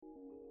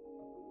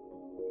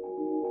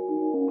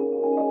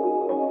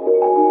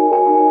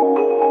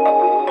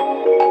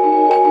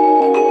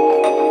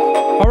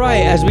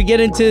right, as we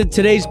get into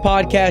today's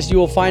podcast, you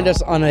will find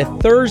us on a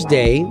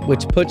Thursday,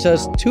 which puts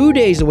us 2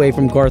 days away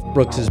from Garth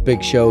Brooks'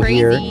 big show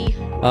here.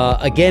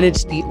 Again,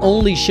 it's the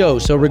only show.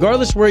 So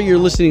regardless where you're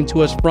listening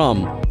to us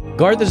from,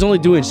 Garth is only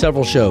doing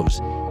several shows.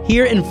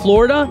 Here in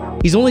Florida,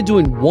 he's only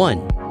doing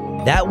one.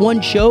 That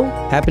one show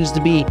happens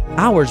to be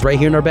ours right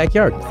here in our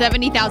backyard.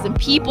 70,000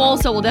 people,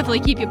 so we'll definitely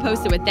keep you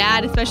posted with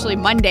that, especially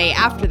Monday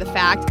after the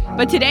fact.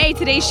 But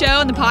today's show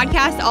and the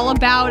podcast all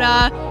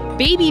about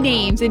baby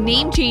names and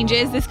name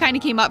changes. This kind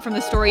of came up from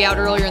the story out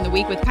earlier in the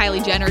week with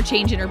Kylie Jenner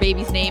changing her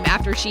baby's name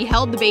after she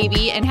held the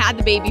baby and had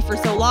the baby for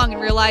so long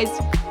and realized,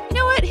 you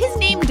know what, his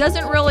name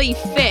doesn't really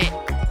fit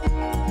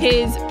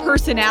his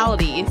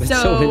personality. It's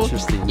so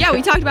interesting. Yeah,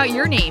 we talked about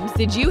your names.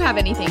 Did you have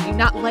anything? Do you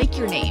not like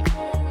your name?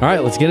 All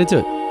right, let's get into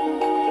it.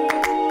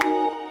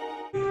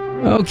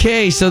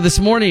 Okay, so this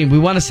morning we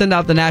want to send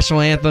out the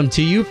national anthem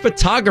to you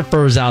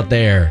photographers out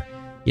there.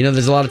 You know,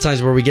 there's a lot of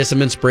times where we get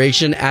some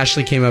inspiration.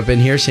 Ashley came up in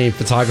here saying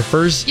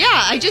photographers.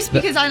 Yeah,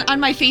 because on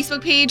my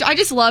Facebook page, I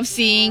just love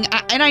seeing,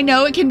 and I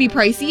know it can be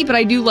pricey, but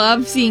I do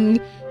love seeing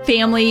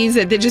families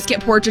that just get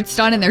portraits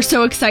done and they're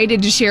so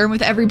excited to share them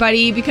with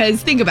everybody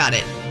because think about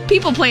it.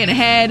 People plan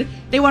ahead.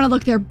 They want to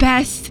look their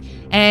best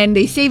and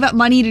they save up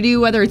money to do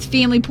whether it's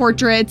family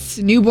portraits,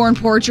 newborn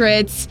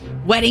portraits,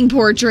 wedding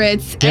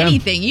portraits,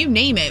 anything, you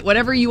name it,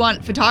 whatever you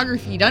want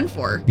photography done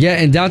for. Yeah,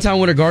 in downtown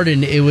Winter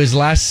Garden, it was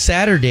last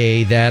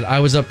Saturday that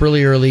I was up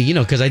really early, you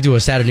know, because I do a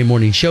Saturday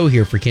morning show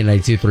here for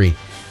K92.3.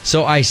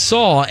 So I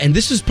saw, and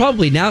this was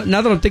probably, now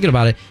that I'm thinking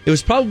about it, it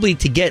was probably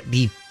to get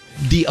the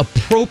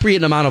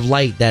appropriate amount of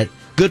light that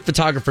good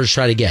photographers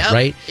try to get,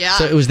 right? Yeah.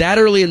 So it was that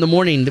early in the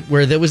morning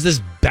where there was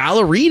this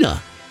ballerina,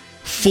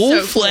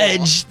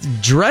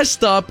 full-fledged,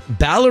 dressed up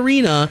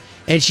ballerina,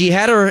 and she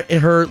had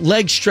her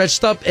legs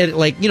stretched up and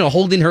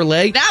holding her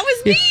leg. That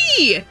was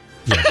me.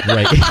 Yeah,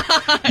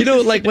 right. You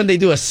know, like when they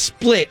do a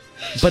split,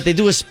 but they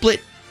do a split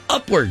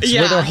upwards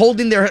where they're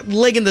holding their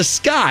leg in the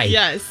sky.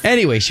 Yes.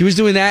 Anyway, she was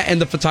doing that and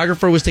the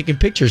photographer was taking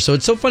pictures. So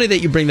it's so funny that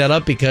you bring that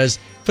up because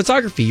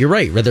photography, you're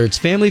right. Whether it's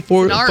family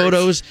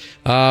photos,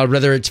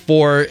 whether it's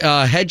for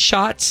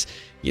headshots,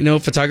 you know,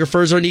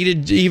 photographers are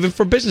needed even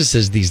for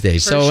businesses these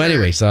days.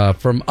 Anyways,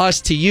 from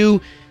us to you,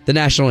 the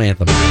national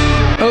anthem.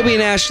 Obie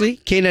and Ashley,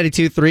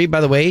 K92.3.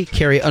 By the way,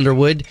 Carrie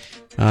Underwood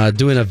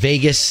doing a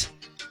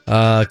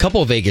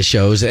couple of Vegas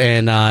shows.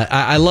 And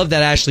I love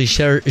that Ashley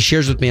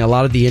shares with me a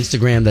lot of the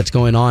Instagram that's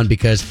going on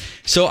because,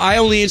 so I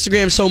only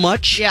Instagram so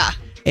much. Yeah.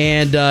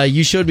 And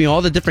you showed me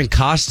all the different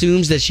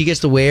costumes that she gets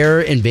to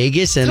wear in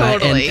Vegas. And,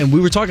 totally. and we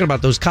were talking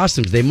about those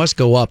costumes. They must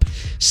go up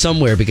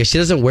somewhere because she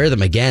doesn't wear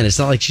them again. It's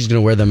not like she's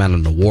going to wear them at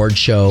an award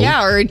show.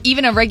 Yeah, or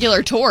even a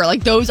regular tour.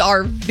 Like, those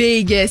are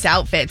Vegas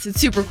outfits. It's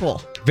super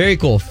cool. Very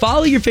cool.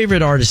 Follow your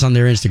favorite artists on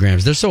their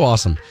Instagrams. They're so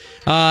awesome.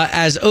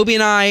 As Obie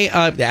and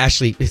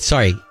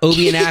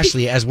Obie and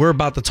Ashley, as we're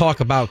about to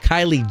talk about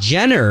Kylie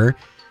Jenner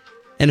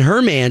and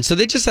her man. So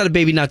they just had a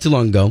baby not too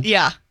long ago.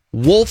 Yeah.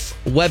 Wolf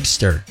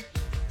Webster.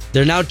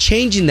 They're now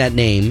changing that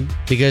name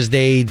because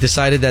they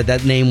decided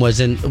that name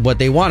wasn't what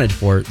they wanted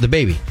for the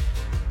baby.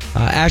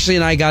 Ashley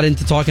and I got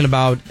into talking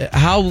about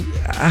how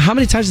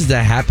many times does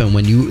that happen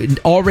when you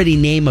already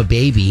name a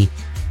baby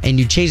and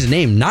you change the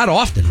name? Not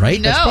often, right?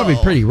 No. That's probably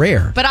pretty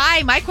rare. But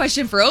my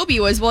question for Obie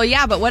was, well,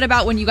 yeah, but what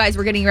about when you guys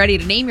were getting ready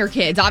to name your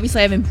kids? Obviously,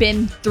 I haven't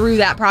been through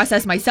that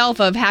process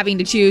myself of having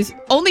to choose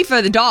only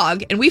for the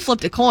dog, and we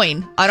flipped a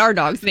coin on our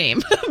dog's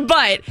name.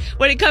 But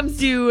when it comes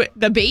to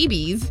the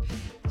babies,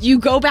 you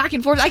go back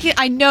and forth.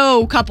 I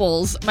know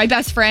couples, my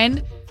best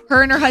friend,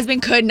 her and her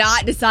husband could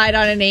not decide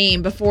on a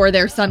name before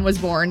their son was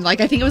born.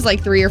 Like, I think it was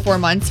like 3 or 4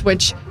 months,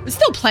 which was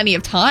still plenty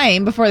of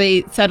time before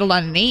they settled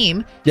on a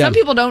name. Yeah. Some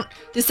people don't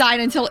decide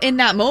until in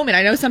that moment.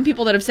 I know some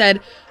people that have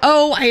said,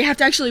 oh, I have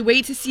to actually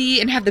wait to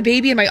see and have the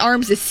baby in my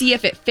arms to see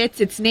if it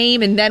fits its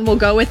name, and then we'll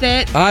go with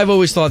it. I've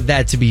always thought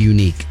that to be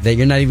unique, that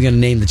you're not even going to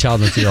name the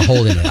child until you're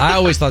holding it. I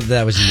always thought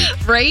that was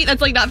unique. Right?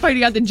 That's like not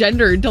finding out the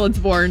gender until it's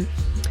born.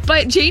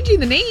 But changing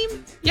the name,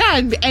 yeah,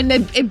 and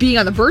then it being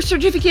on the birth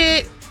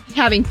certificate,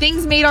 having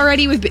things made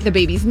already with the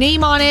baby's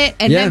name on it,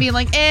 and then being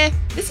like,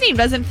 this name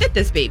doesn't fit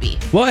this baby.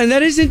 Well, and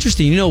that is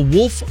interesting. You know,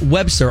 Wolf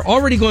Webster,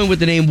 already going with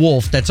the name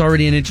Wolf, that's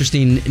already an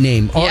interesting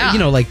name. Yeah. You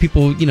know, like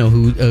people, you know,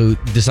 who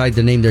decide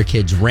to name their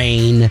kids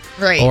Rain.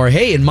 Right. Or,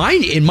 hey, in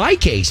my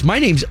case, my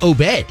name's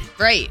Obed.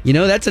 Right. You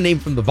know, that's a name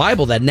from the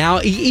Bible that now,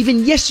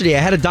 even yesterday, I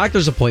had a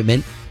doctor's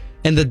appointment,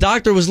 and the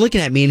doctor was looking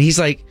at me, and he's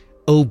like,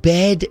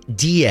 Obed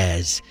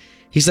Diaz.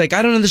 He's like,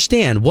 I don't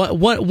understand.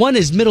 One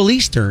is Middle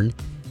Eastern,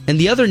 and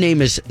the other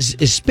name is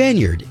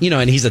Spaniard. You know,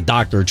 and he's a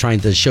doctor trying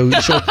to show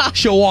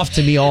off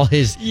to me all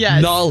his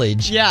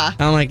knowledge. Yeah.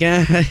 I'm like,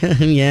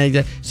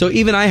 yeah. So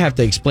even I have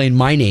to explain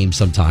my name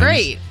sometimes.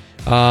 Great.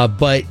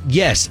 But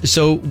yes,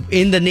 so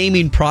in the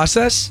naming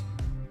process,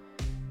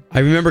 I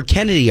remember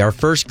Kennedy, our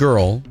first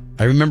girl.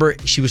 I remember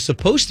she was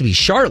supposed to be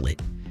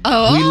Charlotte.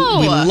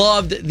 Oh. We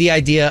loved the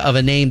idea of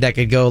a name that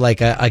could go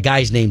like a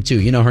guy's name too.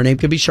 You know, her name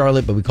could be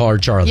Charlotte, but we call her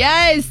Charlie.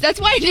 Yes,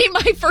 that's why I named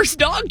my first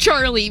dog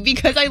Charlie,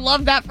 because I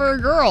love that for a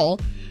girl.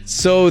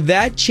 So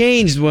that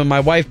changed when my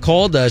wife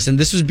called us, and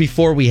this was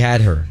before we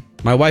had her.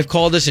 My wife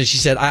called us and she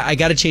said, I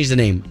got to change the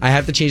name. I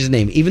have to change the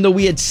name. Even though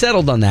we had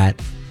settled on that,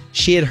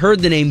 she had heard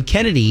the name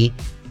Kennedy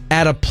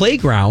at a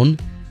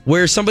playground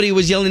where somebody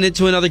was yelling it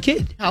to another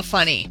kid. How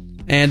funny.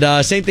 And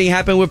same thing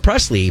happened with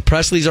Presley.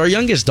 Presley's our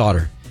youngest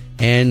daughter.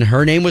 And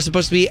her name was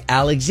supposed to be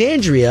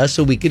Alexandria,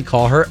 so we could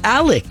call her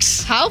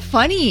Alex. How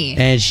funny.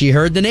 And she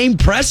heard the name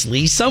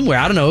Presley somewhere.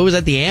 I don't know. It was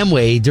at the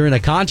Amway during a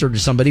concert or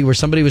somebody where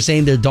somebody was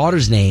saying their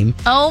daughter's name.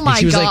 Oh, my gosh. And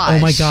she was like, oh,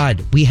 my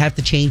God, we have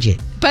to change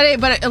it. But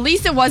at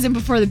least it wasn't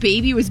before the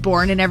baby was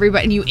born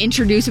and you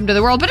introduce him to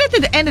the world. But at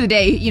the end of the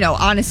day,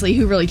 honestly,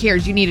 who really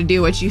cares? You need to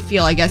do what you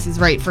feel, I guess, is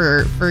right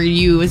for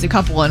you as a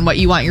couple and what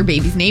you want your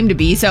baby's name to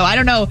be. So I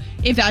don't know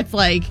if that's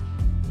like...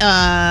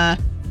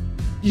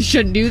 you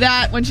shouldn't do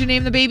that once you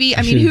name the baby.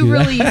 I mean, who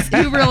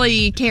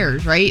really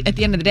cares, right? At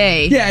the end of the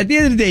day. Yeah, at the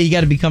end of the day, you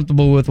got to be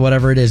comfortable with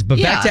whatever it is.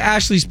 But back to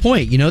Ashley's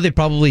point, they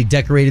probably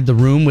decorated the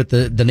room with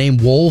the name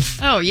Wolf.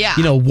 Oh, yeah.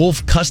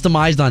 Wolf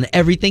customized on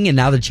everything, and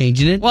now they're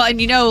changing it. Well,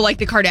 and like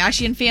the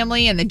Kardashian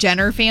family and the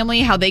Jenner family,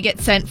 how they get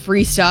sent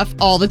free stuff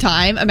all the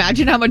time.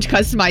 Imagine how much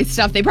customized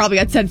stuff they probably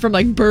got sent from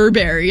like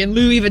Burberry and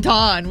Louis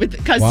Vuitton with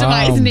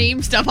customized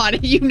name stuff on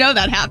it.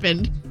 That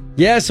happened.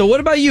 Yeah, so what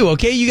about you?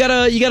 Okay, you got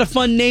a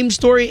fun name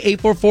story?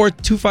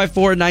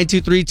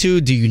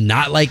 844-254-9232. Do you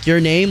not like your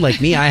name? Like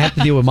me, I have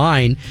to deal with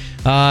mine.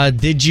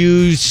 Did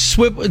you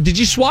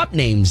swap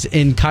names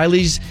in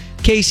Kylie's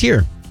case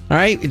here? All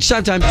right, it's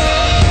time.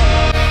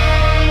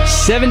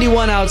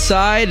 71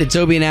 outside. It's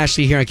Obie and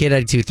Ashley here on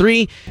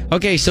K92.3.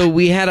 Okay, so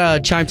we had a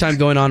chime time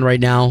going on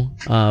right now.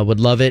 Would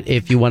love it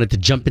if you wanted to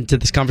jump into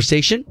this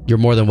conversation. You're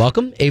more than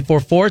welcome.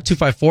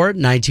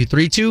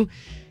 844-254-9232.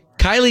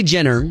 Kylie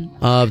Jenner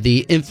of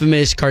the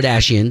infamous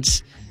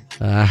Kardashians,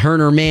 her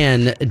and her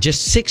man,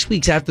 just 6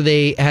 weeks after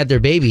they had their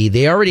baby,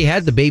 they already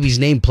had the baby's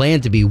name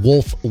planned to be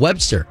Wolf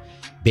Webster.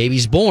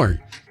 Baby's born.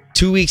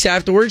 2 weeks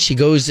afterwards, she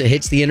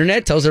hits the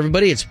internet, tells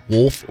everybody it's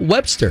Wolf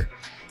Webster.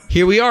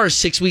 Here we are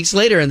 6 weeks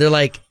later, and they're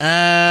like,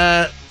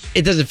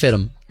 it doesn't fit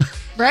them.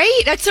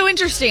 Right? That's so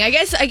interesting. I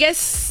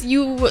guess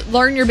you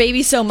learn your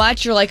baby so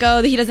much, you're like,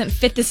 oh, he doesn't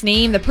fit this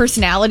name. The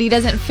personality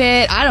doesn't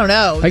fit. I don't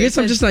know. I guess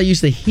I'm just not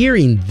used to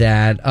hearing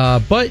that.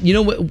 But you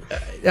know what?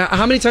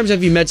 How many times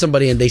have you met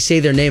somebody and they say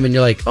their name and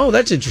you're like, oh,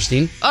 that's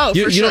interesting. Oh,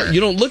 for sure. You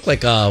don't look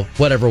like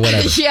whatever.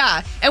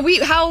 Yeah. And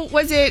how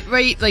was it,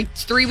 right? Like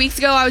 3 weeks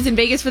ago, I was in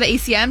Vegas for the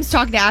ACMs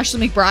talking to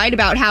Ashley McBryde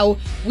about how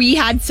we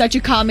had such a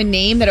common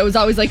name that it was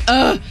always like,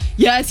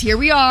 yes, here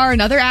we are,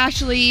 another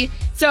Ashley.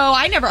 So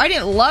I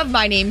didn't love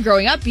my name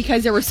growing up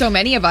because there were so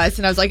many of us.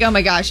 And I was like, oh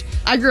my gosh,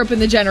 I grew up in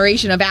the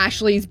generation of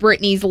Ashleys,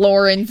 Britneys,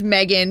 Laurens,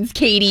 Megans,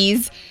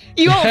 Katies.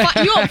 You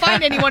won't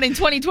find anyone in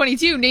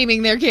 2022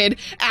 naming their kid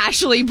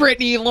Ashley,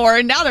 Brittany,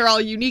 Lauren. Now they're all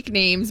unique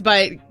names,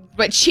 but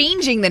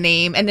changing the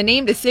name and the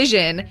name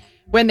decision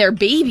when they're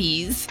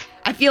babies,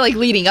 I feel like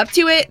leading up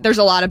to it, there's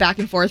a lot of back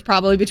and forth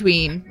probably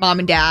between mom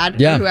and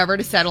dad or whoever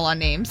to settle on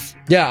names.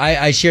 Yeah,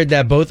 I shared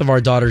that both of our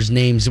daughters'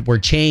 names were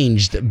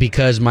changed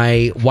because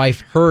my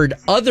wife heard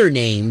other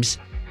names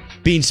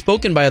being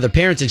spoken by other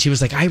parents, and she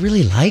was like, I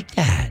really like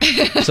that.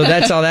 So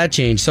that's how that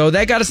changed. So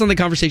that got us on the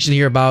conversation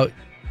here about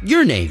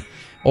your name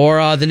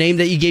or the name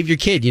that you gave your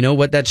kid,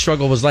 what that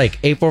struggle was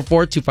like.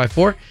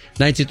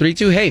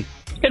 844-254-9232. Hey.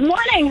 Good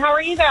morning. How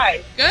are you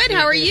guys? Good.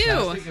 How are you?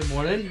 Good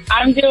morning.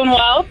 I'm doing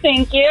well.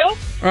 Thank you. All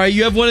right.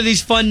 You have one of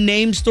these fun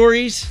name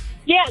stories?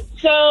 Yeah.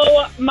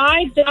 So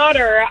my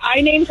daughter,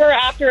 I named her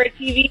after a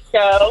TV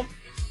show.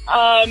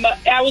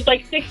 I was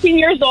like 16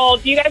 years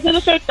old. Do you guys know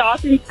the show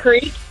Dawson's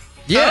Creek?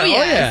 Yeah. Oh,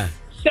 yeah.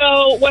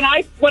 So when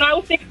I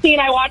was 16,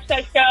 I watched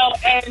that show,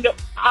 and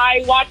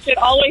I watched it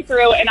all the way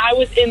through, and I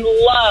was in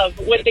love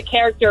with the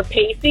character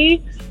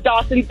Pacey,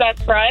 Dawson's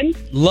best friend.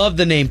 Love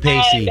the name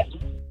Pacey.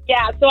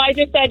 Yeah, so I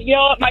just said,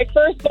 my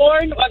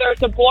firstborn, whether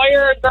it's a boy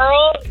or a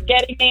girl,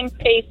 getting named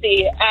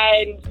Pacey.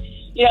 And,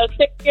 6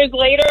 years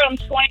later, I'm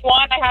 21,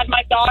 I had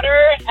my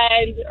daughter,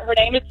 and her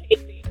name is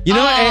Pacey.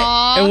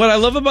 And what I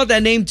love about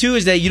that name, too,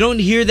 is that you don't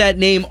hear that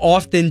name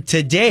often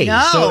today.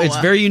 No. So it's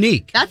very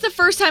unique. That's the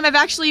first time I've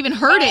actually even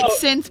heard it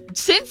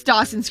since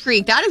Dawson's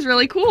Creek. That is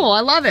really cool.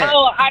 I love it.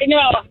 Oh, I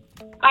know.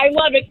 I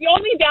love it. The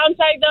only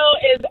downside, though,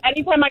 is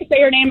anytime I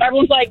say her name,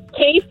 everyone's like,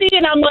 Casey,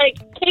 and I'm like,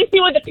 Casey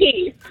with a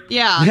P.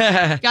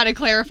 Yeah. Got to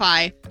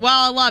clarify.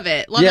 Well, I love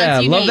it. Love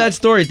that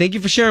story. Thank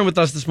you for sharing with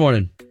us this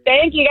morning.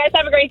 Thank you. Guys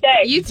have a great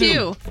day. You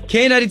too.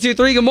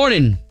 K92.3, good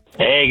morning.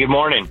 Hey, good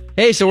morning.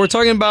 Hey, so we're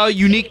talking about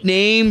unique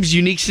names,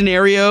 unique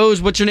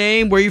scenarios. What's your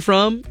name? Where are you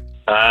from?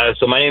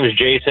 So my name is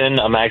Jason.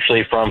 I'm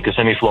actually from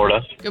Kissimmee,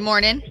 Florida. Good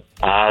morning.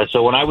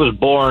 So when I was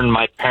born,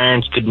 my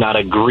parents could not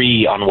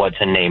agree on what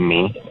to name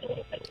me.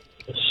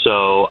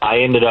 So I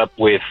ended up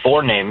with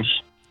 4 names.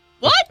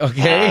 What?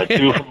 Okay.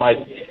 2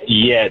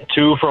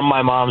 from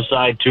my mom's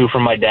side, 2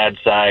 from my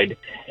dad's side.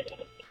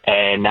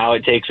 And now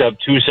it takes up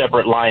 2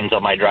 separate lines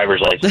on my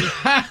driver's license.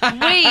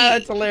 Wait.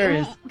 That's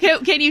hilarious.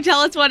 Can you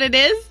tell us what it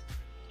is?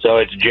 So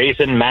it's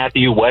Jason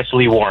Matthew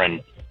Wesley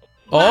Warren.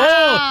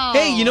 Wow. Oh,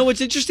 hey,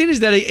 what's interesting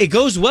is that it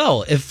goes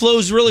well. It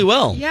flows really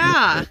well.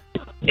 Yeah.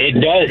 It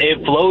does.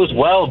 It flows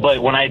well,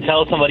 but when I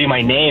tell somebody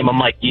my name, I'm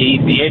like,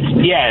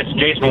 it's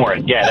Jason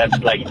Warren. Yeah, that's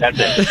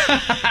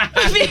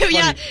it.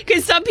 Yeah,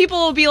 because some people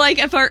will be like,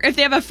 if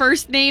they have a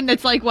first name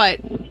that's like what,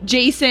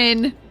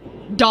 Jason,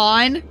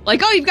 Dawn,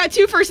 like, oh, you've got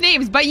 2 first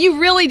names, but you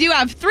really do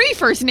have 3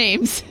 first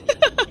names.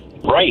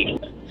 Right.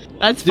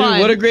 That's Dude, fun.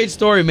 what a great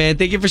story, man.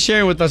 Thank you for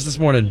sharing with us this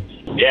morning.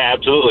 Yeah,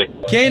 absolutely.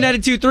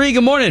 K92.3,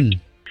 good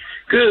morning.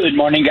 Good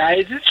morning,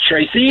 guys. It's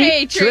Tracy.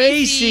 Hey,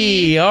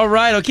 Tracy. All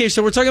right. Okay,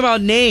 so we're talking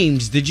about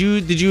names. Did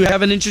you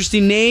have an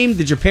interesting name?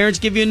 Did your parents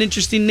give you an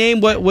interesting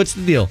name? What's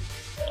the deal?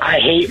 I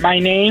hate my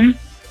name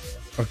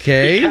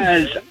Okay.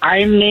 because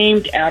I'm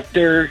named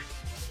after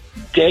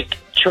Dick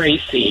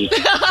Tracy.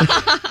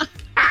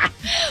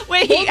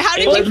 Wait, how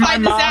did It you was my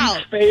find this mom's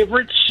out?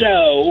 favorite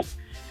show,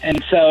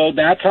 and so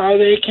that's how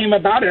they came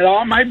about it.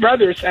 All my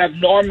brothers have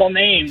normal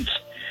names,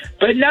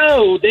 but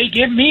no, they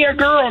give me a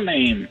girl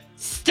name.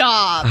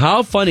 Stop.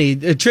 How funny.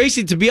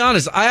 Tracy, to be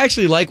honest, I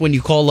actually like when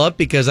you call up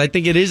because I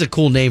think it is a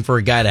cool name for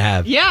a guy to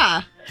have.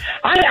 Yeah.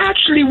 I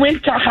actually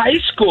went to high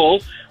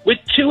school with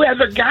 2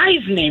 other guys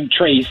named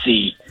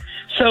Tracy.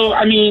 So,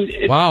 I mean,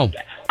 Wow.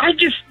 I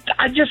just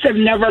have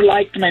never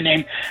liked my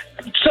name.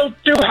 So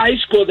through high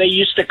school, they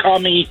used to call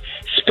me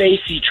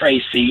Spacey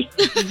Tracy.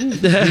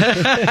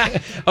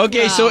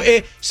 Okay,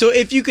 Wow. so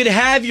if you could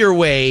have your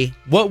way,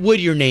 what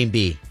would your name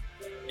be?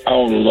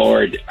 Oh,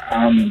 Lord.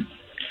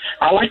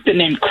 I like the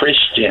name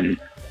Christian.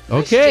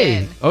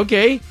 Okay.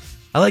 Okay.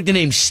 I like the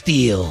name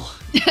Steel.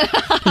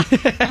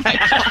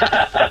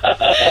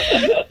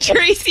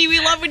 Tracy, we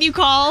love when you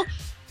call.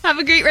 Have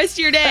a great rest of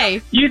your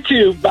day. You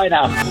too. Bye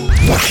now.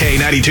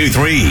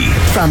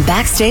 K92.3. From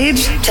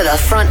backstage to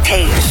the front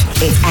page,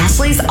 it's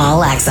Ashley's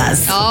All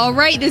Access. All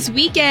right, this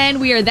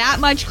weekend we are that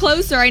much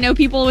closer. I know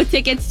people with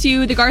tickets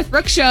to the Garth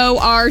Brooks show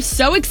are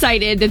so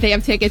excited that they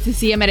have tickets to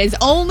see him at his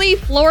only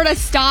Florida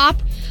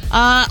stop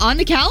on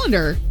the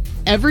calendar.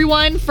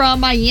 Everyone from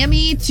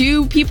Miami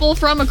to people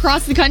from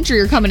across the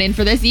country are coming in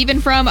for this, even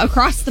from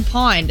across the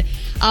pond.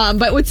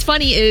 But what's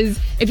funny is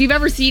if you've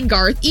ever seen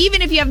Garth,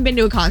 even if you haven't been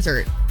to a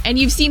concert, and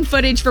you've seen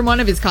footage from one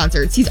of his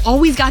concerts, he's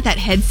always got that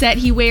headset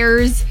he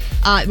wears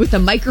with a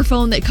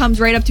microphone that comes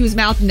right up to his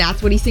mouth, and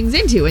that's what he sings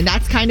into. And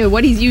that's kind of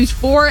what he's used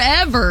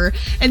forever.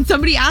 And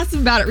somebody asked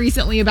him about it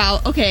recently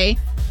about, okay,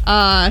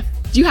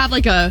 do you have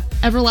like a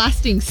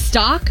everlasting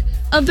stock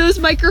of those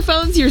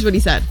microphones? Here's what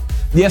he said.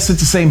 Yes, it's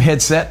the same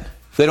headset.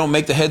 They don't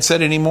make the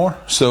headset anymore,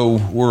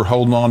 so we're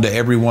holding on to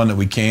every one that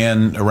we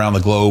can around the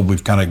globe.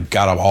 We've kind of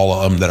got all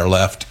of them that are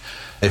left.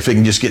 If we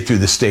can just get through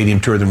the stadium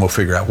tour, then we'll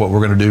figure out what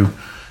we're going to do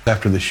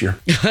after this year.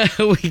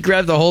 We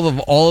grabbed a hold of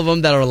all of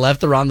them that are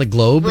left around the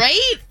globe. Right?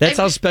 That's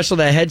how special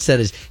that headset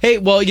is. Hey,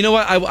 well, you know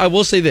what? I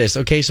will say this,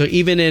 okay? So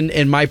even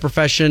in my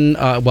profession,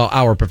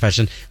 our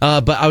profession,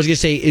 but I was going to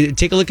say,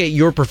 take a look at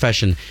your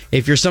profession.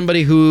 If you're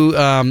somebody who,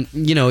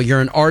 you're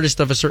an artist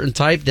of a certain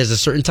type, there's a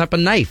certain type of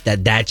knife.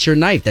 That's your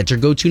knife. That's your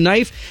go-to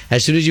knife.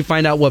 As soon as you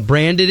find out what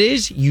brand it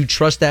is, you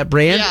trust that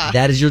brand. Yeah.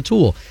 That is your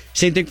tool.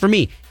 Same thing for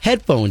me.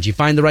 Headphones. You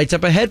find the right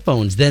type of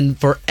headphones. Then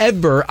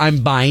forever,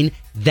 I'm buying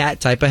that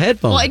type of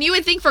headphone. Well, and you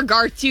would think for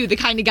Garth, too, the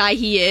kind of guy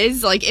he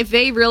is, like, if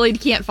they really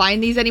can't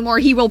find these anymore,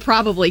 he will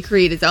probably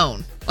create his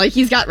own. Like,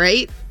 he's got,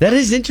 right? That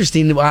is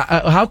interesting.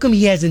 How come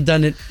he hasn't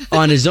done it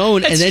on his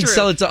own and then true.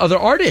 sell it to other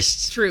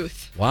artists?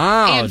 Truth.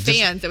 Wow. And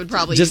fans that would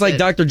probably Just use like it.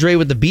 Dr. Dre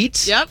with the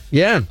beats? Yep.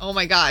 Yeah. Oh,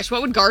 my gosh.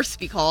 What would Garth's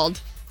be called?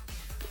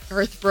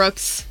 Garth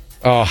Brooks.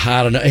 Oh,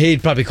 I don't know.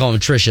 He'd probably call him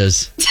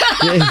Trisha's.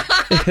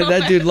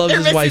 That dude loves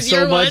They're his wife Mrs.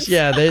 so much. Yearwoods.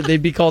 Yeah,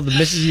 they'd be called the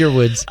Mrs.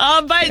 Yearwoods.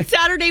 But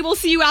Saturday, we'll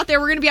see you out there.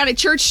 We're going to be out at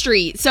Church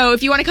Street. So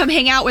if you want to come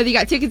hang out, whether you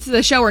got tickets to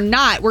the show or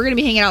not, we're going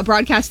to be hanging out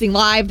broadcasting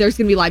live. There's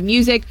going to be live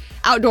music,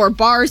 outdoor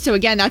bars. So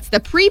again, that's the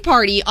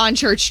pre-party on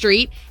Church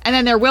Street. And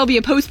then there will be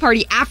a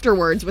post-party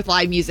afterwards with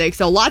live music.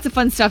 So lots of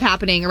fun stuff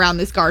happening around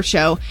this Garth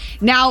show.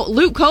 Now,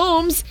 Luke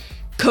Combs,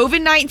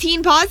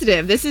 COVID-19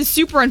 positive. This is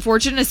super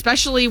unfortunate,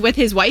 especially with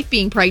his wife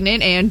being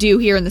pregnant and due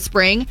here in the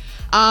spring.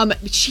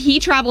 He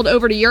traveled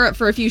over to Europe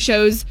for a few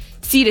shows,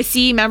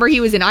 C2C. Remember, he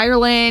was in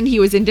Ireland. He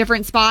was in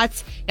different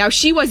spots. Now,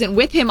 she wasn't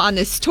with him on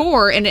this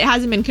tour, and it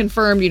hasn't been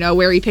confirmed,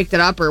 where he picked it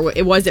up or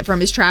was it from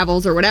his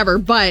travels or whatever.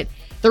 But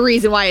the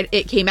reason why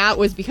it came out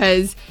was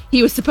because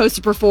he was supposed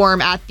to perform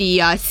at the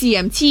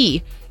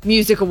CMT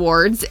Music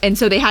Awards, and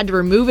so they had to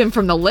remove him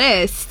from the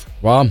list.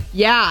 Wow.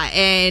 Yeah,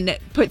 and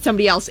put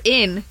somebody else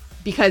in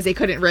because they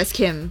couldn't risk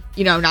him,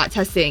 not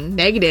testing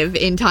negative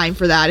in time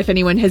for that. If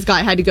anyone has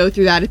had to go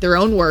through that at their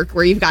own work,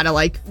 where you've got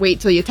to wait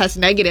till you test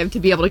negative to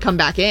be able to come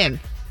back in.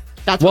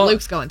 That's what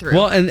Luke's going through.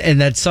 Well,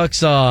 and that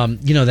sucks.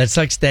 That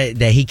sucks that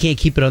he can't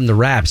keep it under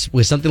wraps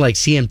with something like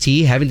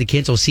CMT. Having to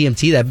cancel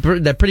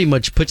CMT, that pretty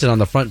much puts it on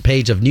the front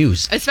page of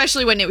news.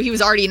 Especially when he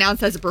was already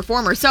announced as a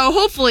performer. So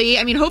hopefully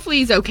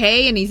he's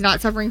okay and he's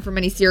not suffering from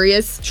any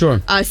serious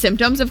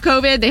symptoms of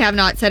COVID. They have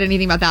not said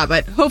anything about that,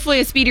 but hopefully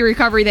a speedy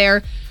recovery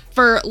there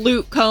for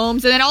Luke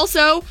Combs. And then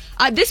also,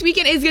 this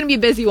weekend is going to be a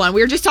busy one.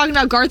 We were just talking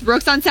about Garth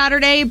Brooks on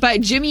Saturday,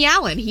 but Jimmy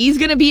Allen, he's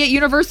going to be at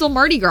Universal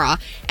Mardi Gras.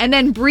 And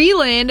then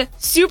Breland,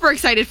 super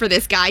excited for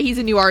this guy. He's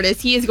a new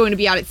artist. He is going to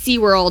be out at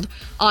SeaWorld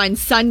on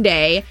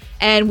Sunday.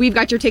 And we've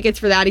got your tickets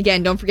for that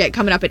again. Don't forget,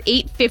 coming up at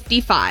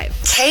 8:55.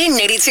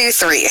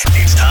 K82-3.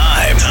 It's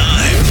time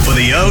for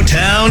the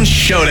O-Town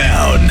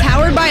Showdown.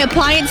 Powered by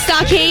Appliance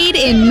Stockade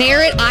in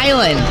Merritt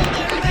Island.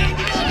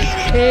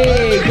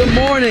 Hey, good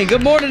morning.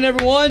 Good morning,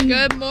 everyone.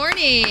 Good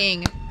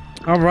morning.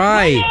 All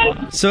right.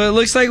 So it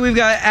looks like we've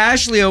got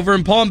Ashley over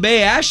in Palm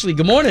Bay. Ashley,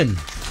 good morning.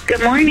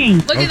 Good morning.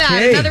 Look at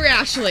that, another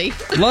Ashley.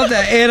 Love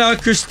that.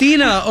 And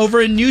Christina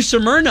over in New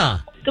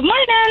Smyrna. Good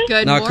morning.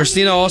 Good Now, morning.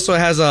 Christina also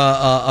has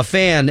a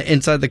fan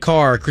inside the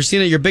car.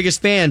 Christina, your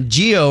biggest fan,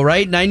 Gio,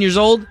 right? 9 years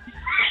old?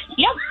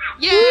 Yep.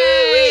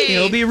 Yay!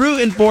 He'll be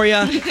rooting for you.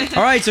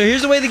 All right, so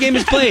here's the way the game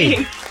is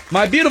played.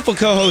 My beautiful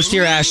co-host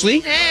here,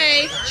 Ashley.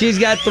 Hey. She's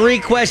got 3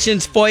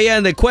 questions for you,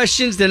 and the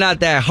questions, they're not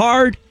that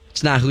hard.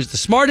 It's not who's the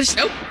smartest.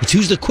 Nope. It's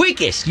who's the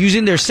quickest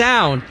using their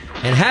sound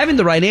and having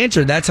the right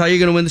answer. That's how you're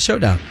going to win the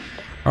showdown.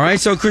 All right,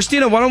 so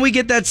Christina, why don't we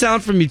get that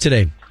sound from you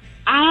today?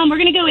 We're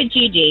going to go with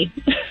Gigi.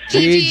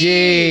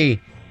 GG.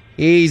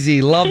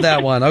 Easy. Love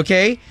that one.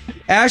 Okay.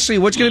 Ashley,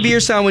 what's going to be your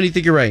sound when you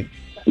think you're right?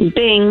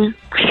 Bing.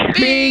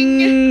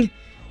 Bing.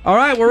 All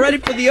right, we're ready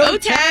for the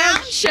O-Town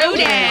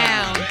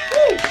Showdown.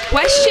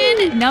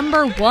 Question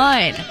number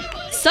 1.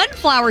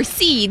 Sunflower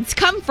seeds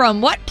come from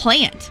what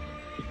plant?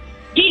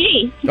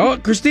 Gigi. Oh,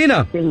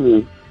 Christina.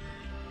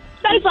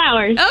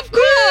 Sunflowers. Of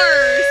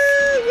course.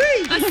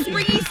 A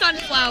springy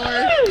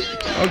sunflower.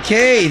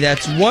 Okay,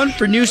 that's 1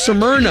 for New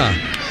Smyrna.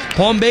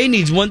 Palm Bay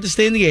needs 1 to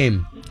stay in the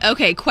game.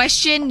 Okay,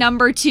 question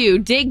number 2.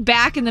 Dig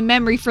back in the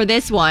memory for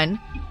this one.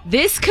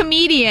 This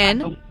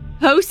comedian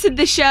hosted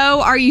the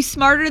show Are You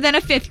Smarter Than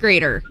a 5th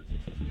Grader?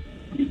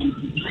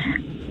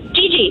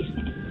 Gigi.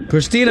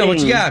 Christina, what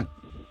you got?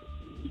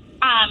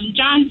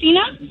 John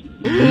Cena.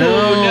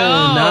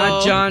 No,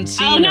 not John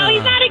Cena. Oh, no,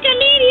 he's not a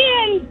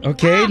comedian.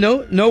 Okay,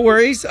 no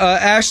worries.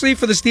 Ashley,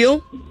 for the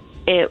steal?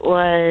 It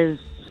was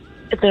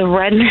the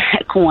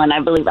redneck one,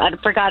 I believe. I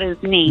forgot his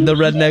name. The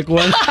redneck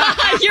one?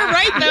 You're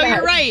right, though.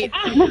 You're right.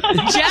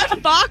 Jeff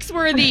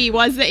Foxworthy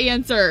was the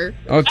answer.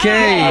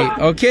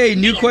 Okay.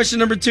 New question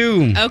number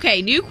 2.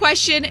 Okay, new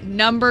question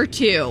number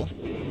 2.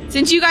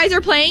 Since you guys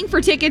are playing for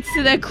tickets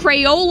to the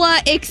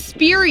Crayola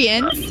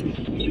Experience,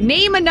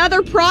 name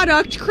another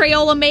product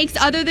Crayola makes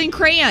other than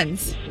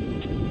crayons.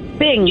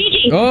 Bing.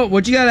 Gigi. Oh,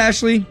 what you got,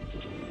 Ashley?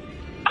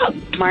 Oh,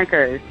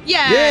 markers.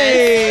 Yes.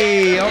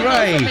 Yay! All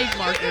right. Crayola makes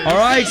markers. All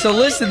right, so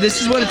listen,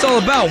 this is what it's all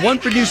about. 1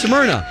 for New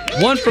Smyrna,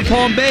 1 for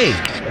Palm Bay.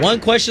 1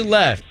 question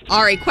left.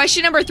 All right,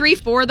 question number 3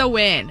 for the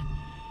win.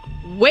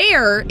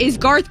 Where is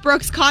Garth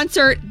Brooks'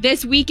 concert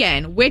this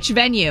weekend? Which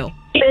venue?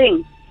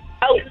 Bing.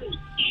 Oh.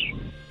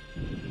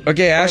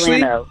 Okay,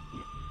 Ashley?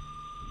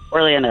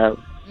 Orlando.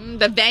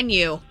 The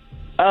venue.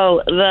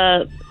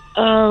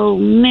 Oh,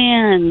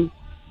 man.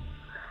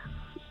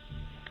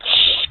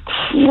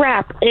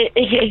 Crap.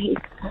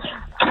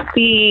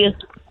 The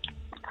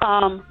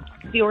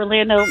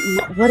Orlando,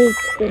 what is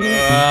the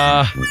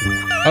name?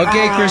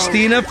 Okay,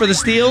 Christina, for the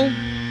steal?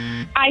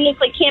 I just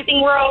like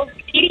Camping World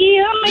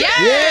Stadium.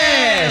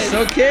 Yes!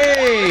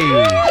 Okay.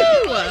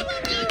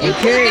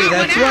 Okay,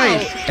 that's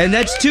right. And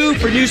that's 2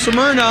 for New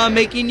Smyrna,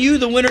 making you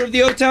the winner of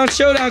the O-Town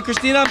Showdown,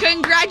 Christina.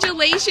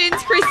 Congratulations,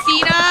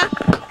 Christina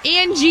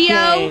and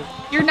Gio.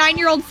 Your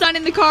 9-year-old son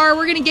in the car.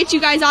 We're going to get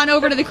you guys on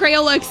over to the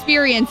Crayola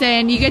Experience,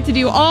 and you get to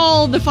do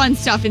all the fun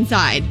stuff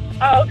inside.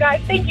 Oh, guys,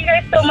 thank you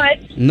guys so much.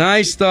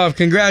 Nice stuff.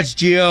 Congrats,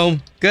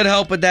 Gio. Good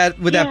help with that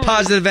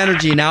positive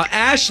energy. Now,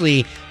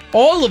 Ashley,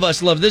 all of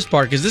us love this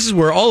part because this is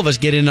where all of us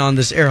get in on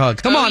this air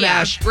hug. Come on,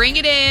 Ash. Bring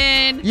it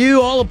in.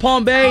 You, all of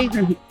Palm Bay.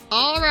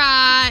 All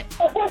right.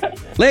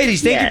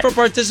 Ladies, thank you for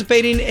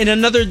participating in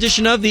another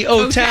edition of the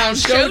O-Town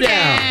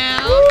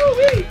Showdown.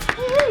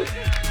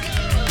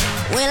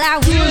 Will I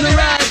do the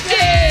right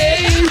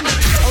thing?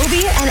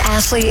 Obie and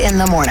Ashley in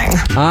the morning.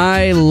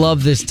 I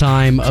love this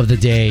time of the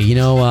day. You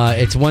know,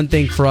 it's one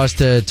thing for us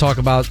to talk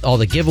about all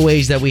the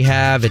giveaways that we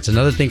have. It's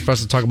another thing for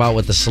us to talk about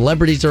what the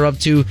celebrities are up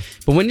to.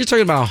 But when you're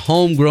talking about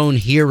homegrown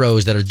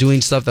heroes that are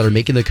doing stuff that are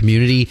making the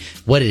community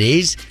what it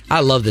is, I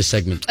love this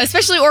segment.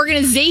 Especially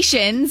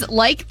organizations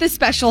like the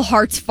Special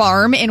Hearts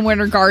Farm in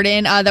Winter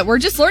Garden that we're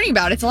just learning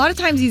about. It's a lot of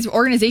times these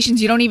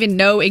organizations you don't even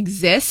know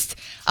exist.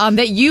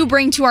 That you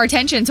bring to our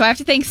attention. So I have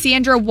to thank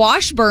Sandra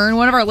Washburn,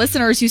 one of our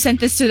listeners who sent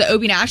this to the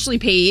Obie and Ashley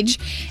page.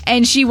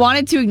 And she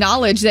wanted to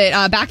acknowledge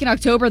that back in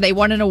October, they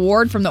won an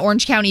award from the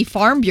Orange County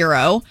Farm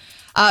Bureau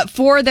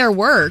for their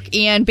work.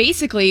 And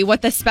basically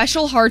what the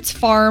Special Hearts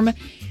Farm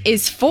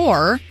is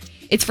for,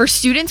 it's for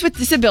students with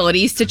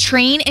disabilities to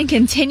train and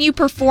continue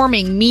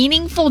performing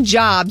meaningful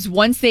jobs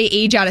once they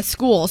age out of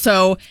school.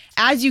 So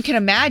as you can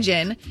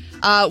imagine,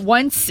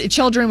 once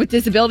children with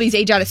disabilities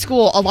age out of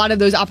school, a lot of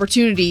those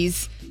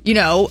opportunities, you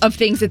know, of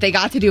things that they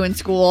got to do in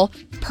school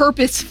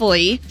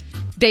purposefully,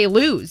 they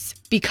lose.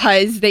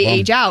 because they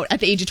age out at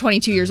the age of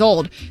 22 years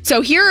old.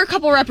 So here are a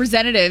couple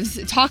representatives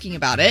talking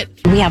about it.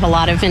 We have a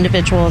lot of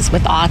individuals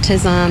with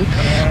autism,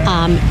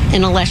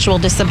 intellectual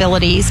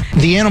disabilities.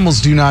 The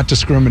animals do not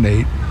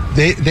discriminate.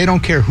 They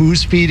don't care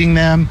who's feeding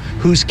them,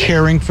 who's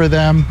caring for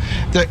them.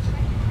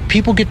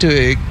 People get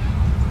to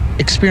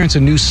experience a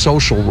new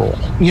social role.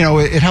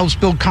 It helps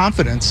build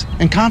confidence,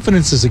 and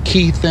confidence is a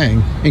key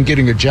thing in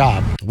getting a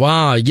job.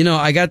 Wow,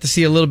 I got to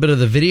see a little bit of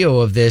the video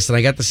of this, and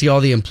I got to see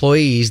all the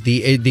employees,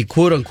 the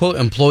quote unquote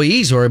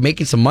employees who are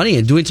making some money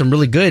and doing some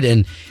really good,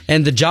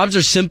 and the jobs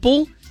are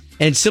simple.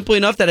 And simple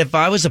enough that if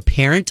I was a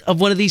parent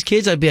of one of these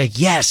kids, I'd be like,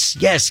 yes,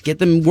 get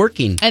them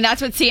working. And that's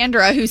what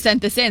Sandra, who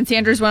sent this in,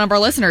 Sandra's one of our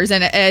listeners.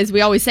 And as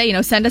we always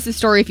say, send us a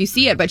story if you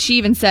see it. But she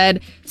even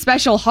said,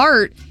 Special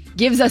Heart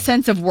gives a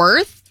sense of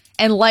worth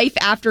and life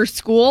after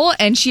school.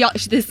 And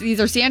these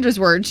are Sandra's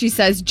words. She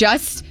says,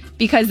 just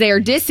because they are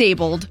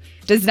disabled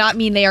does not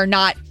mean they are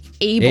not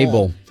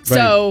able. Right.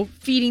 So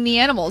feeding the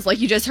animals,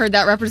 like you just heard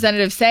that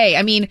representative say.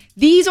 I mean,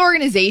 these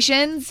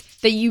organizations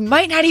that you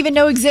might not even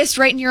know exist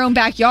right in your own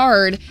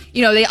backyard,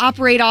 they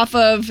operate off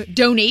of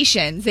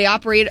donations. They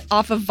operate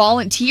off of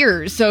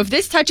volunteers. So if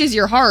this touches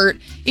your heart,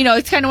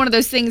 it's kind of one of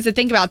those things to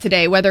think about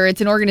today, whether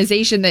it's an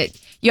organization that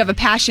you have a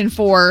passion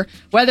for,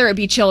 whether it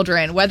be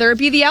children, whether it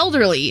be the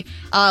elderly.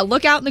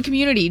 Look out in the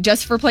community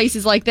just for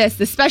places like this.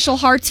 The Special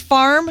Hearts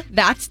Farm,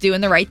 that's doing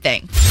the right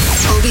thing.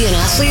 Obie and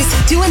Ashley's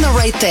Doing the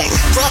Right Thing.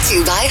 Brought to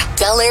you by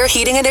Bel Air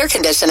Heating and Air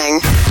Conditioning.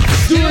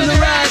 Doing the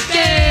right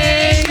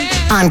thing.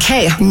 On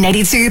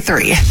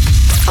K92.3.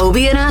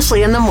 Obie and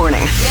Ashley in the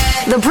morning.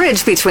 The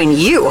bridge between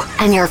you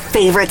and your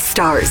favorite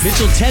stars.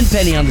 Mitchell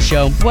Tenpenny on the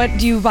show. What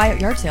do you buy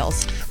at yard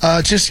sales?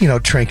 Just,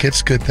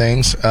 trinkets, good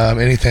things,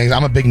 anything.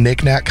 I'm a big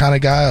knick-knack kind of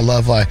guy. I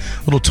love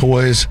little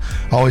toys,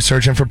 always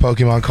searching for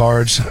Pokemon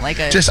cards. I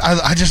just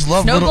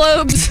love snow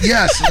globes.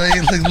 Yes,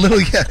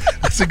 little, yeah,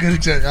 that's a good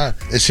example.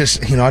 It's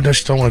just, I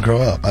just don't want to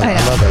grow up. I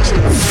love that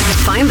stuff.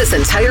 Find this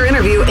entire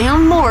interview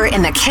and more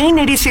in the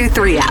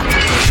K92.3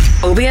 app.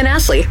 Obie and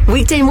Ashley,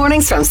 weekday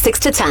mornings from 6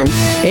 to 10.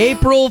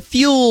 April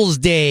Fuels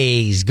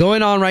Days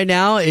going on right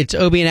now. It's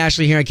Obie and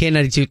Ashley here on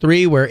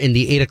K92.3, where in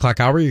the 8 o'clock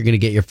hour, you're going to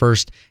get your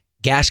first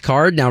gas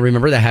card. Now,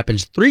 remember, that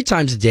happens 3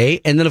 times a day.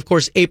 And then, of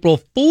course,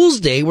 April Fool's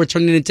Day, we're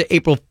turning it into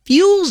April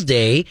Fuels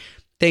Day.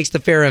 Thanks to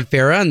Farrah &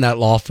 Farrah and that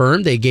law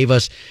firm. They gave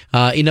us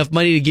enough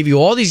money to give you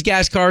all these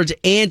gas cards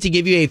and to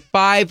give you a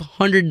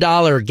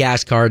 $500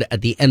 gas card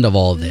at the end of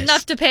all of this.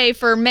 Enough to pay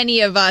for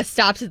many of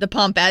stops at the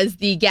pump as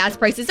the gas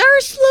prices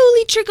are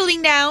slowly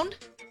trickling down.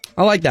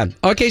 I like that.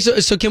 Okay,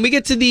 so can we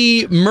get to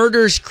the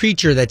murderous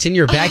creature that's in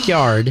your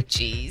backyard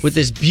with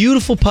this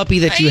beautiful puppy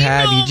that you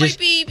have? My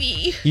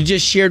baby. You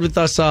just shared with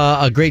us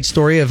a great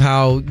story of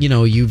how,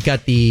 you've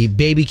got the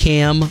baby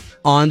cam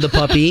on the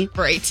puppy.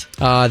 Right.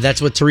 That's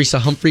what Teresa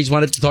Humphreys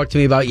wanted to talk to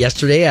me about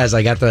yesterday, as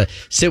I got to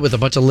sit with a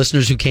bunch of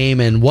listeners who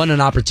came and won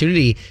an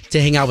opportunity to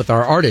hang out with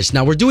our artists.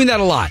 Now, we're doing that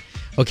a lot.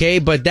 Okay,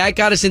 but that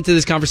got us into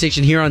this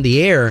conversation here on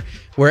the air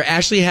where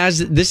Ashley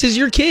this is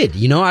your kid.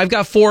 I've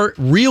got 4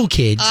 real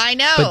kids. I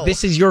know. But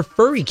this is your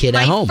furry kid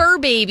at home. My fur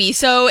baby.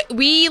 So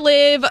we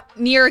live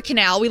near a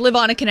canal. We live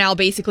on a canal,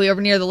 basically, over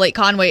near the Lake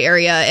Conway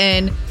area.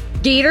 And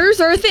gators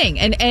are a thing.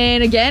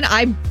 And again,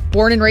 I'm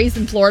born and raised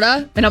in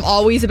Florida, and I'm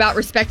always about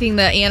respecting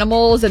the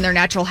animals and their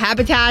natural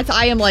habitats.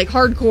 I am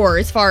hardcore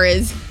as far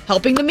as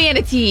helping the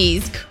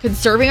manatees,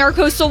 conserving our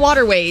coastal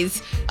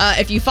waterways.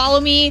 If you follow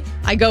me,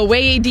 I go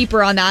way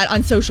deeper on that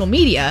on social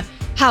media.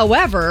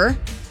 However,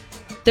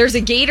 there's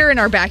a gator in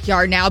our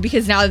backyard now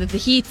because now that the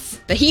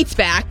heat's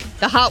back,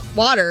 the hot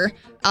water,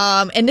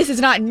 and this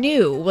is not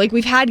new.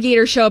 We've had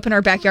gators show up in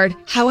our backyard.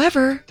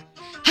 However,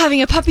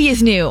 having a puppy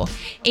is new,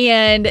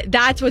 and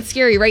that's what's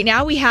scary. Right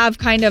now, we have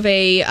kind of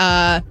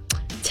a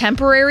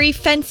temporary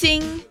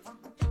fencing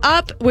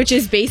up, which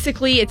is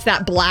basically it's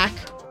that black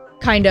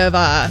kind of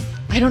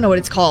I don't know what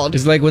it's called.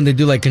 It's like when they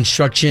do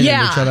construction. Yeah.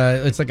 And they try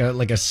to, it's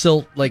like a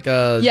silt,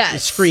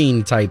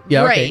 screen type.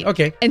 Yeah. Right.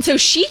 Okay. And so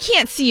she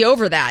can't see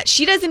over that.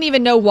 She doesn't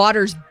even know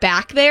water's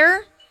back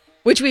there,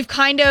 which we've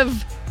kind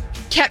of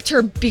kept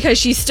her because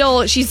she's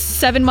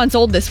 7 months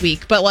old this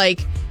week. But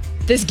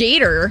this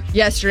gator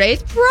yesterday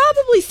is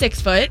probably 6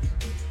 foot,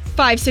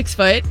 5-6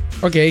 foot.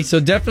 Okay. So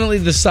definitely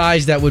the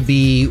size that would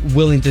be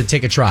willing to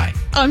take a try.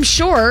 I'm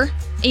sure.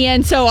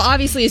 And so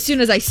obviously as soon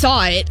as I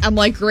saw it, I'm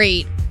like,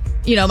 great.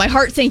 My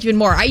heart sank even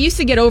more. I used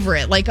to get over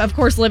it. Of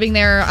course, living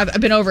there,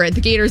 I've been over it.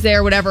 The gator's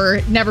there, whatever.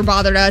 It never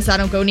bothered us. I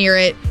don't go near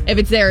it. If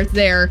it's there, it's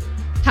there.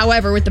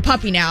 However, with the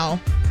puppy now,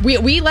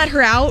 we let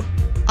her out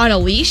on a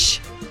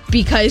leash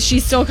because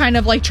she's still kind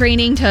of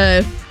training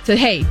to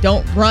hey,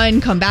 don't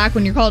run, come back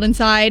when you're called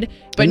inside.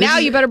 But now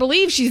you better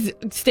believe she's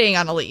staying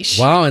on a leash.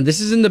 Wow, and this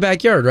is in the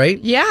backyard, right?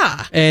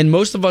 Yeah. And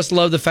most of us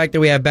love the fact that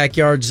we have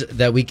backyards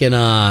that we can,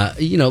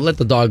 let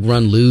the dog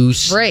run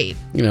loose. Right.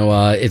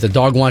 If the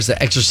dog wants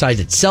to exercise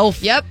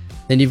itself. Yep.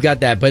 Then you've got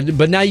that.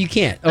 But now you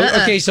can't.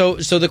 Okay, so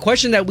the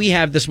question that we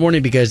have this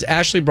morning, because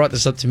Ashley brought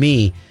this up to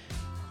me,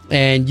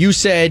 and you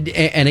said,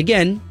 and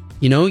again,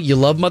 you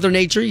love Mother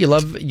Nature, you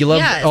love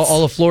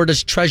all of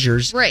Florida's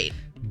treasures. Right.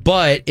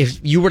 But if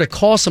you were to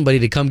call somebody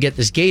to come get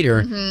this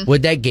gator,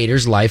 would that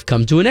gator's life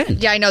come to an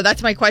end? Yeah, I know.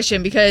 That's my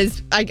question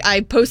because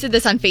I posted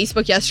this on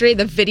Facebook yesterday,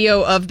 the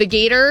video of the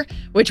gator,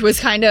 which was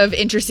kind of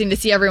interesting to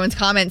see everyone's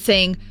comments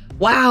saying,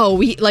 wow,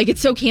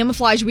 it's so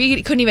camouflaged,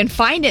 we couldn't even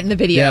find it in the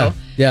video.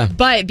 Yeah.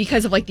 But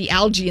because of like the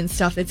algae and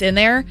stuff that's in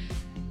there.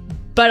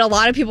 But a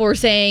lot of people were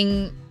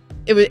saying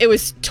it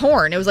was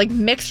torn. It was like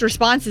mixed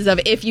responses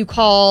of if you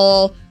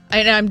call,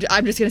 and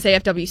I'm just going to say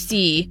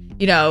FWC,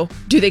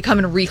 do they come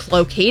and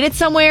relocate it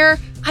somewhere?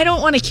 I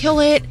don't want to kill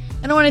it.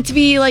 I don't want it to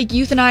be like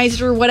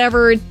euthanized or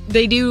whatever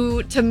they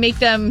do to make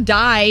them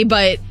die.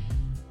 But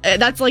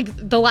that's like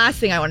the last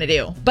thing I want to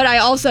do. But I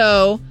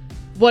also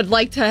would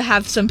like to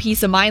have some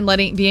peace of mind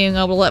being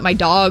able to let my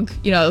dog,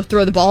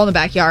 throw the ball in the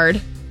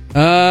backyard.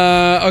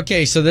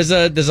 Okay, so there's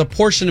a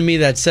portion of me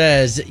that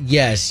says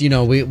yes,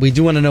 we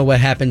do want to know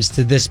what happens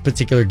to this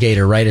particular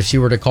gator, right? If she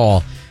were to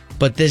call,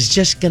 but there's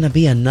just gonna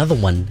be another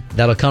one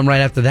that'll come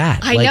right after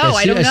that. I know.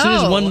 I don't know. As soon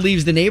as one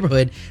leaves the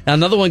neighborhood,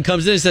 another one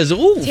comes in and says,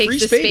 "Ooh, takes free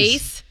the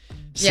space."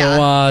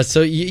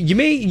 So,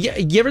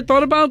 you ever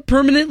thought about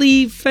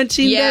permanently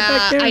fencing that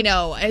back there? I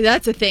know.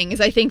 That's the thing is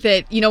I think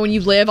that, when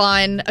you live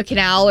on a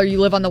canal or you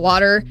live on the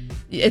water,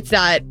 it's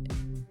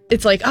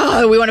like,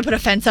 oh, we want to put a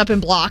fence up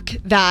and block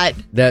that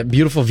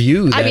beautiful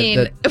view.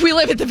 If we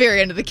live at the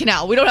very end of the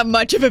canal, we don't have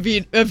much of a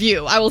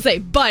view, I will say.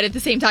 But at the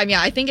same time,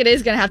 I think it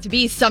is going to have to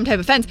be some type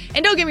of fence.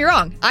 And don't get me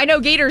wrong, I know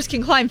gators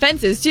can climb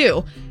fences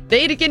too.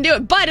 They can do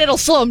it, but it'll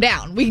slow them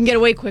down. We can get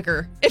away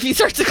quicker if he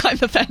starts to climb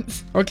the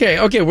fence. Okay,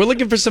 we're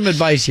looking for some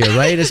advice here,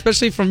 right?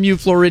 Especially from you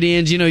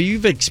Floridians.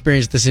 You've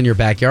experienced this in your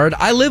backyard.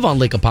 I live on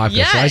Lake Apopka,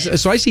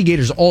 yes. so I see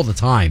gators all the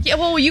time. Yeah,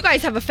 well, you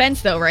guys have a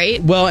fence though,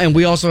 right? Well, and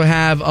we also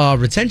have a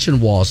retention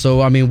wall.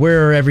 So,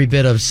 we're every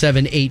bit of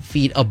 7-8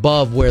 feet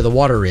above where the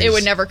water is. It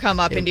would never come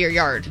up into your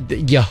yard.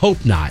 You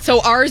hope not. So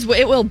ours,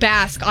 it will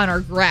bask on our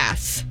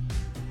grass.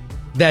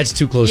 That's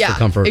too close for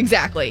comfort.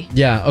 Exactly.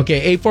 Yeah,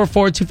 okay.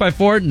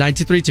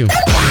 844-254-9232.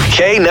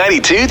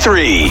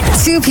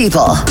 K92.3. 2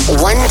 people,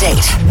 1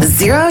 date,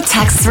 0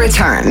 texts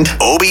returned.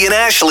 Obie and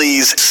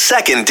Ashley's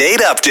second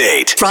date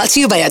update. Brought to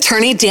you by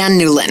attorney Dan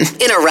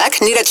Newlin. In a wreck,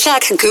 need a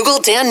check,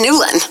 Google Dan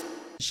Newlin.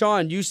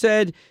 Sean, you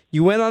said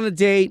you went on a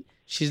date.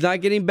 She's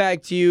not getting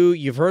back to you.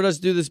 You've heard us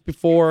do this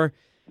before.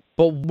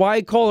 But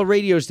why call a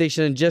radio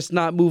station and just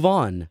not move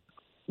on?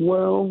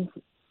 Well,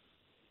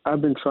 I've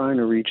been trying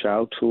to reach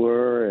out to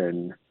her,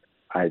 and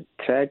I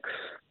text,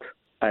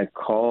 I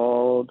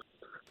called,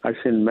 I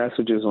send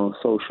messages on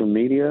social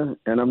media,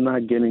 and I'm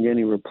not getting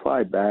any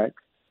reply back.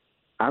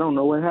 I don't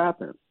know what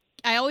happened.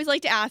 I always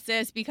like to ask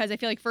this because I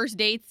feel like first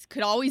dates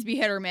could always be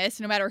hit or miss,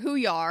 no matter who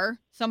you are.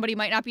 Somebody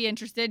might not be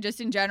interested, just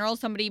in general.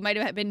 Somebody might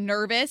have been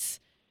nervous.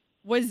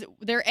 Was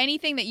there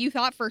anything that you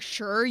thought for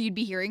sure you'd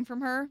be hearing from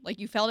her? Like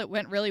you felt it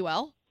went really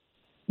well?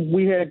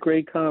 We had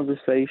great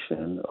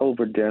conversation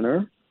over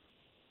dinner.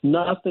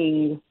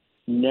 Nothing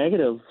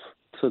negative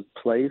took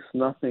place,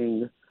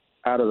 nothing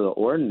out of the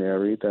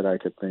ordinary that I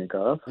could think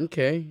of.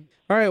 Okay.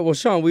 All right. Well,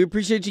 Sean, we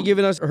appreciate you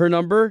giving us her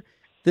number.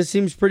 This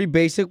seems pretty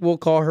basic. We'll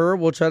call her.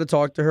 We'll try to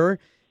talk to her,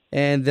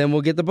 and then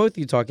we'll get the both of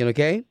you talking,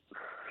 okay?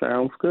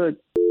 Sounds good.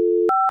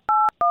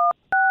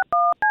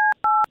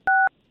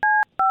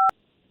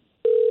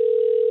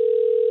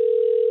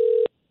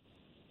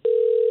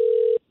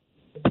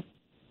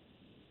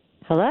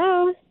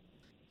 Hello?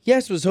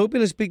 Yes, was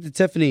hoping to speak to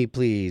Tiffany,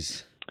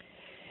 please.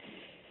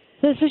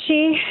 This is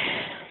she.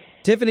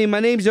 Tiffany, my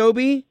name's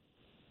Obie,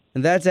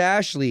 and that's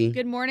Ashley.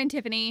 Good morning,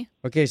 Tiffany.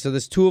 Okay, so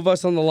there's 2 of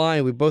us on the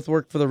line. We both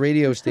work for the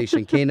radio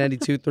station,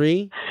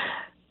 K92.3.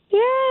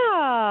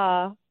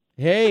 Yeah.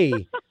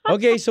 Hey.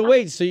 Okay, so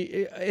wait. So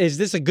is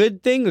this a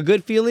good thing, a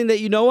good feeling that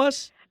you know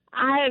us?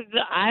 I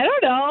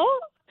don't know.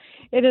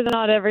 It is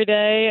not every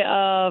day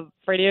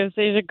radio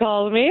station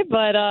calls me,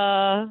 but...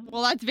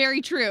 Well, that's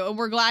very true, and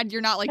we're glad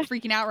you're not,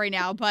 freaking out right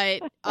now,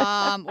 but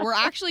we're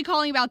actually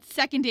calling about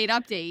second date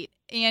update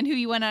and who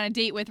you went on a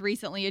date with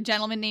recently, a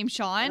gentleman named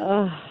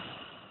Sean.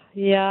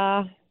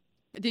 Yeah.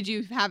 Did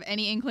you have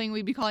any inkling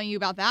we'd be calling you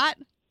about that?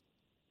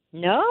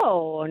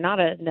 No,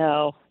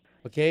 no.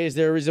 Okay, is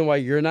there a reason why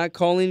you're not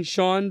calling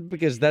Sean?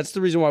 Because that's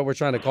the reason why we're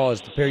trying to call,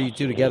 is to pair you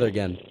two together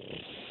again.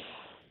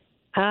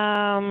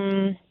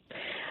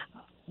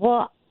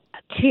 Well,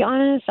 to be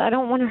honest, I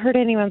don't want to hurt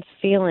anyone's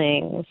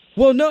feelings.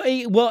 Well, no,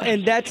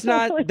 and that's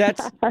not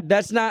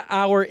that's not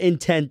our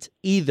intent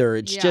either.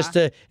 It's just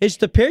to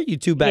pair you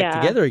two back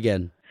together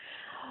again.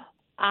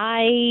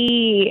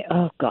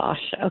 Oh gosh.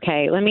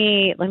 Okay, let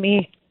me. I'm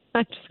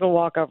just gonna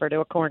walk over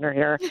to a corner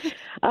here.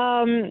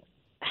 I'm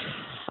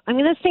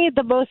gonna say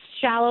the most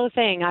shallow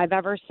thing I've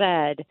ever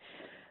said,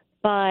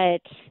 but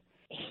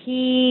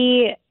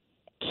he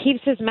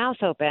keeps his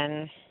mouth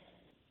open.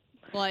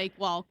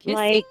 While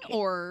kissing,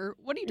 or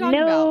what are you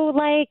talking about?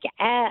 No,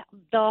 at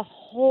the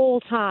whole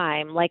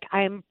time.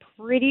 I'm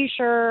pretty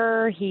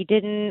sure he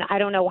didn't. I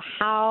don't know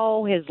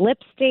how his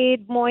lips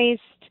stayed moist.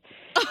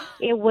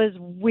 It was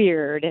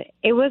weird.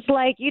 It was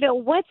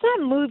what's that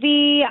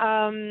movie?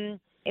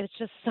 It was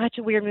just such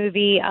a weird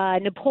movie.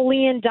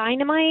 Napoleon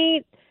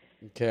Dynamite.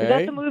 Okay. Is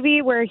that the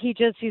movie where he's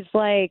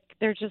like,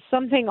 there's just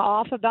something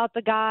off about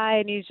the guy,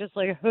 and he's just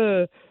like,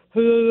 and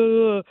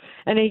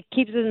he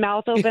keeps his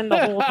mouth open the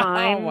whole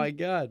time. Oh, my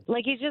God.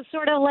 Like, he's just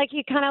sort of like,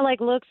 he kind of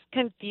like looks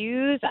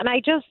confused. And I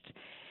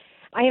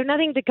have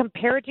nothing to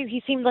compare it to.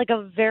 He seemed like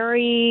a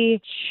very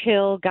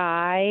chill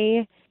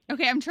guy.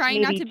 Okay, I'm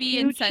trying not to be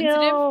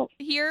insensitive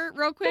here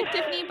real quick,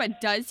 Tiffany, but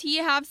does he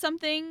have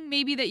something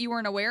maybe that you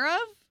weren't aware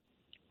of?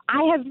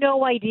 I have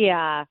no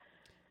idea.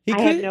 I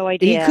have no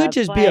idea. He could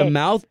just be a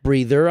mouth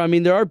breather. I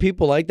mean, there are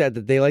people like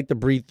that they like to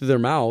breathe through their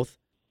mouth.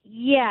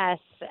 Yes,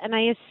 and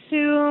I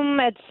assume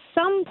at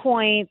some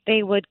point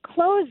they would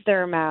close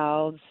their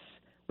mouths.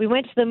 We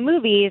went to the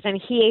movies,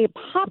 and he ate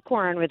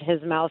popcorn with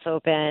his mouth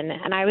open,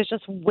 and I was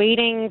just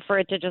waiting for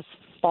it to just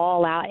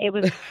fall out. It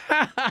was...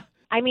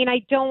 I mean, I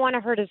don't want to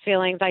hurt his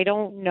feelings. I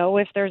don't know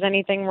if there's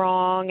anything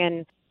wrong,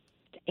 and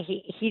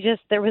he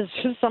just... There was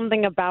just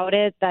something about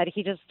it that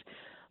he just...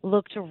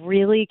 looked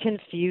really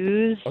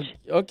confused.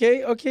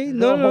 Okay.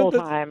 The whole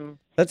time.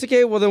 That's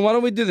okay. Well, then why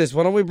don't we do this?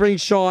 Why don't we bring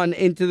Sean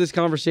into this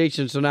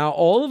conversation so now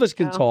all of us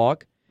can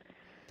talk,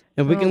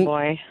 and we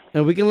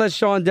can let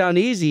Sean down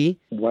easy.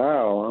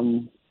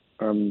 Wow,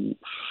 I'm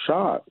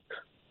shocked.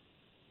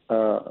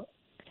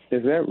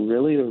 Is that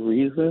really the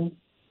reason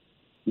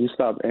you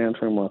stopped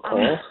answering my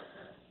calls?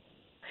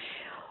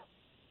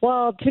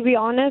 Well, to be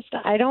honest,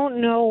 I don't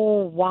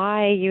know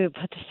why you would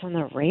put this on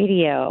the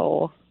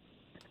radio.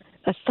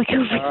 That's like a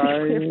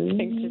really weird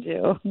thing to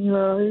do.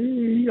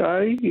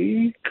 I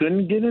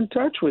couldn't get in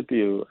touch with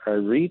you. I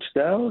reached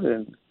out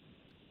and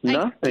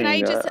nothing. Can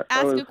I just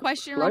ask a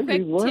question real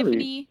quick,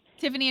 worried.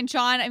 Tiffany and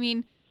Sean? I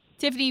mean,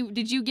 Tiffany,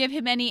 did you give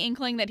him any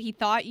inkling that he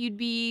thought you'd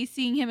be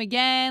seeing him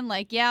again?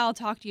 Like, yeah, I'll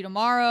talk to you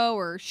tomorrow.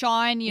 Or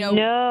Sean,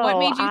 no, what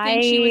made you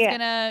think she was going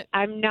to...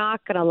 I'm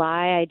not going to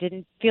lie. I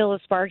didn't feel the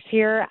sparks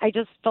here. I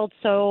just felt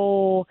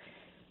so...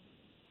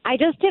 I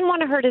just didn't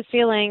want to hurt his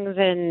feelings,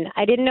 and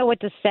I didn't know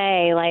what to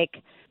say.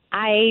 Like,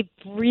 I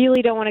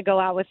really don't want to go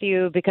out with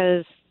you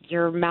because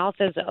your mouth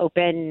is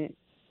open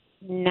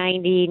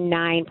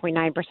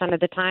 99.9% of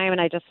the time, and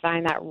I just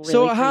find that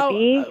really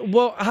creepy.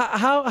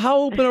 How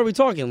open are we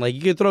talking? Like,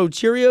 you could throw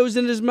Cheerios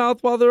in his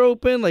mouth while they're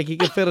open? Like, he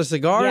could fit a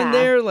cigar in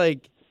there?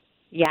 Like,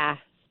 yeah.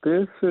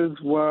 This is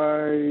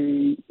why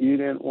you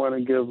didn't want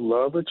to give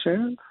love a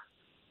chance?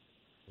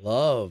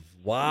 Love.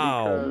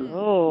 Wow.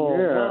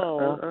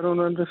 Because, I don't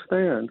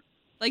understand.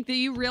 Like, do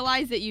you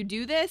realize that you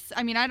do this?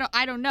 I mean, I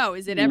don't know.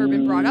 Has it ever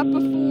been brought up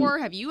before?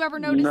 Have you ever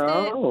noticed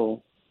it?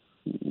 No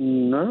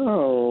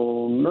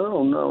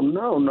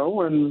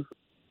one's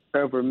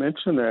ever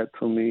mentioned that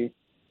to me.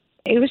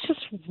 It was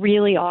just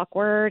really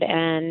awkward,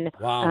 and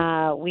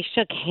we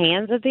shook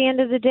hands at the end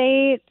of the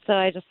date, so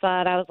I just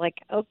thought, I was like,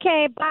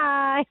 okay,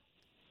 bye.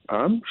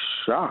 I'm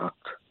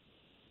shocked.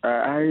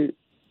 I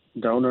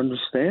don't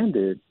understand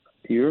it.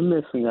 You're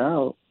missing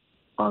out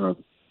on a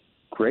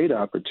great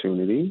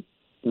opportunity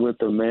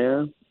with a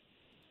man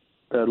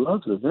that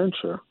loves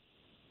adventure.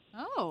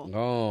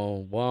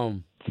 Oh, wow.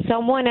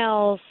 Someone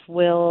else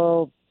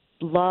will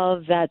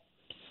love that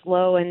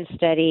slow and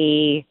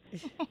steady,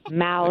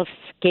 mouth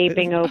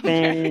gaping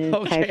open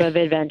type of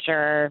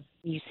adventure.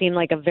 You seem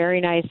like a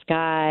very nice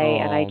guy,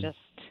 and I just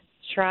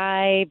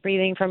try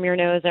breathing from your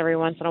nose every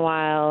once in a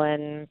while,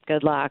 and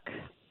good luck.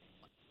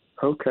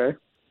 Okay.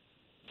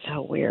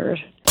 So weird.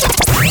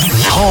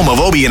 Home of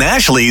Obie and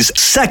Ashley's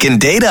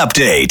second date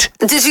update.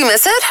 Did you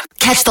miss it?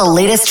 Catch the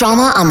latest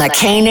drama on the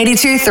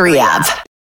K82-3 app.